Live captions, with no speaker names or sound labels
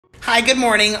Hi, good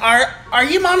morning. Are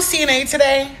you Mom CNA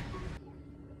today?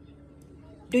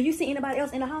 Do you see anybody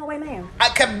else in the hallway, ma'am?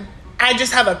 I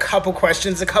just have a couple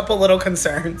questions, a couple little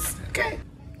concerns. Okay.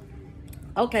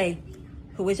 Okay.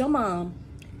 Who is your mom?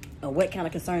 And what kind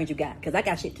of concerns you got? Because I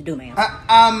got shit to do, ma'am.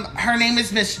 Her name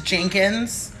is Miss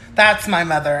Jenkins. That's my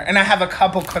mother, and I have a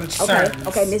couple concerns.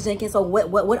 Okay, Miss Jenkins. So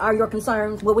what are your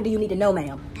concerns? What do you need to know,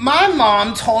 ma'am? My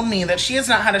mom told me that she has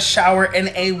not had a shower in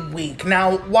a week.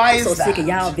 Now, why is that? I'm so sick of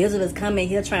y'all visitors coming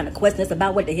here trying to question us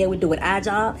about what the hell we do with our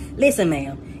job. Listen,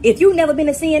 ma'am, if you've never been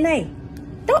a CNA,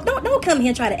 don't come here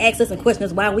and try to ask us and question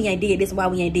us why we ain't did this, why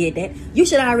we ain't did that. You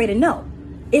should already know.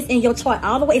 It's in your chart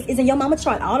all the way. It's in your mama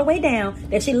chart all the way down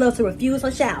that she loves to refuse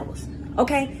her showers.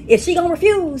 Okay? If she gonna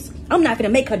refuse, I'm not gonna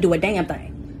make her do a damn thing.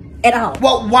 At all.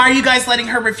 Well, why are you guys letting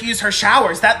her refuse her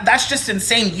showers? That's just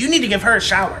insane. You need to give her a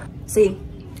shower. See,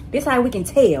 this how we can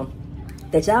tell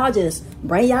that y'all just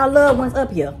bring y'all loved ones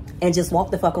up here and just walk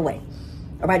the fuck away.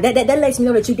 All right, that lets me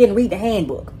know that you didn't read the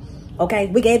handbook. Okay,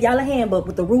 we gave y'all a handbook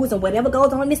with the rules and whatever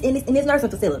goes on in this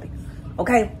nursing facility.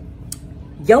 Okay,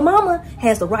 your mama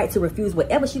has the right to refuse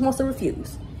whatever she wants to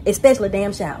refuse, especially a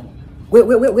damn shower.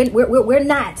 We're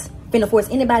not finna force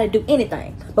anybody to do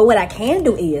anything. But what I can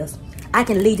do is I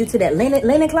can lead you to that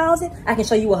linen closet. I can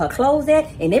show you where her clothes at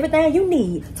and everything you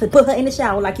need to put her in the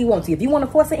shower like you want to. If you want to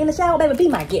force her in the shower, baby, be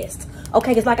my guest.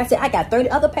 Okay, because like I said, I got 30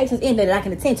 other patients in there that I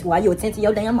can attend to while you attend to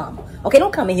your damn mama. Okay,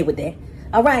 don't come in here with that.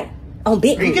 All right? On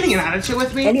big Are you getting an attitude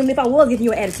with me? And even if I was giving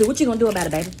you an attitude, what you gonna do about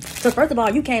it, baby? Because first of all,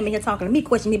 you came in here talking to me,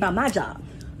 questioning me about my job.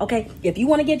 Okay, if you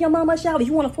want to give your mama a shower, if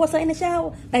you want to force her in the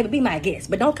shower, baby, be my guest.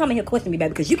 But don't come in here questioning me, baby,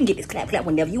 because you can get this clap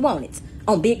whenever you want it.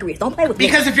 On big grits. Don't play with me.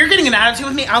 Because if you're getting an attitude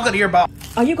with me, I'll go to your boss.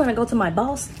 Are you going to go to my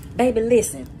boss? Baby,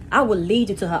 listen. I will lead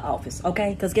you to her office,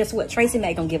 okay? Because guess what? Tracy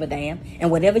Mack don't give a damn. And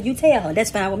whatever you tell her,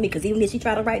 that's fine with me. Because even if she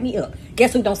try to write me up,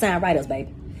 guess who don't sign write-ups,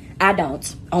 baby? I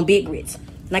don't. On big grits.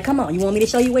 Now, come on. You want me to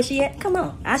show you where she at? Come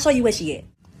on. I'll show you where she at.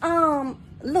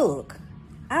 Look.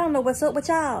 I don't know what's up with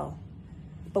y'all.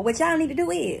 But what y'all need to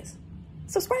do is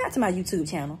subscribe to my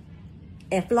YouTube channel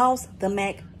and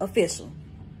FlossTheMack Official.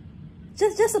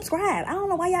 Just subscribe. I don't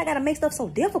know why y'all gotta make stuff so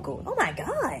difficult. Oh my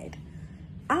God.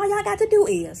 All y'all got to do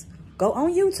is go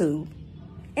on YouTube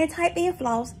and type in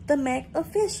FlossTheMack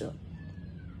Official.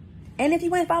 And if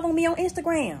you ain't following me on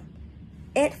Instagram,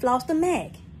 at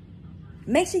FlossTheMack,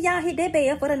 make sure y'all hit that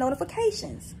bell for the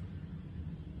notifications.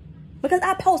 Because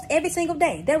I post every single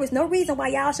day. There is no reason why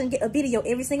y'all shouldn't get a video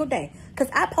every single day. Because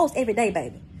I post every day,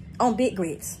 baby. On big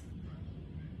grits.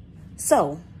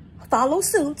 So, follow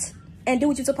suit and do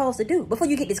what you're supposed to do before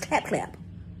you get this clap.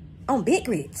 On big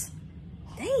grits.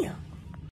 Damn.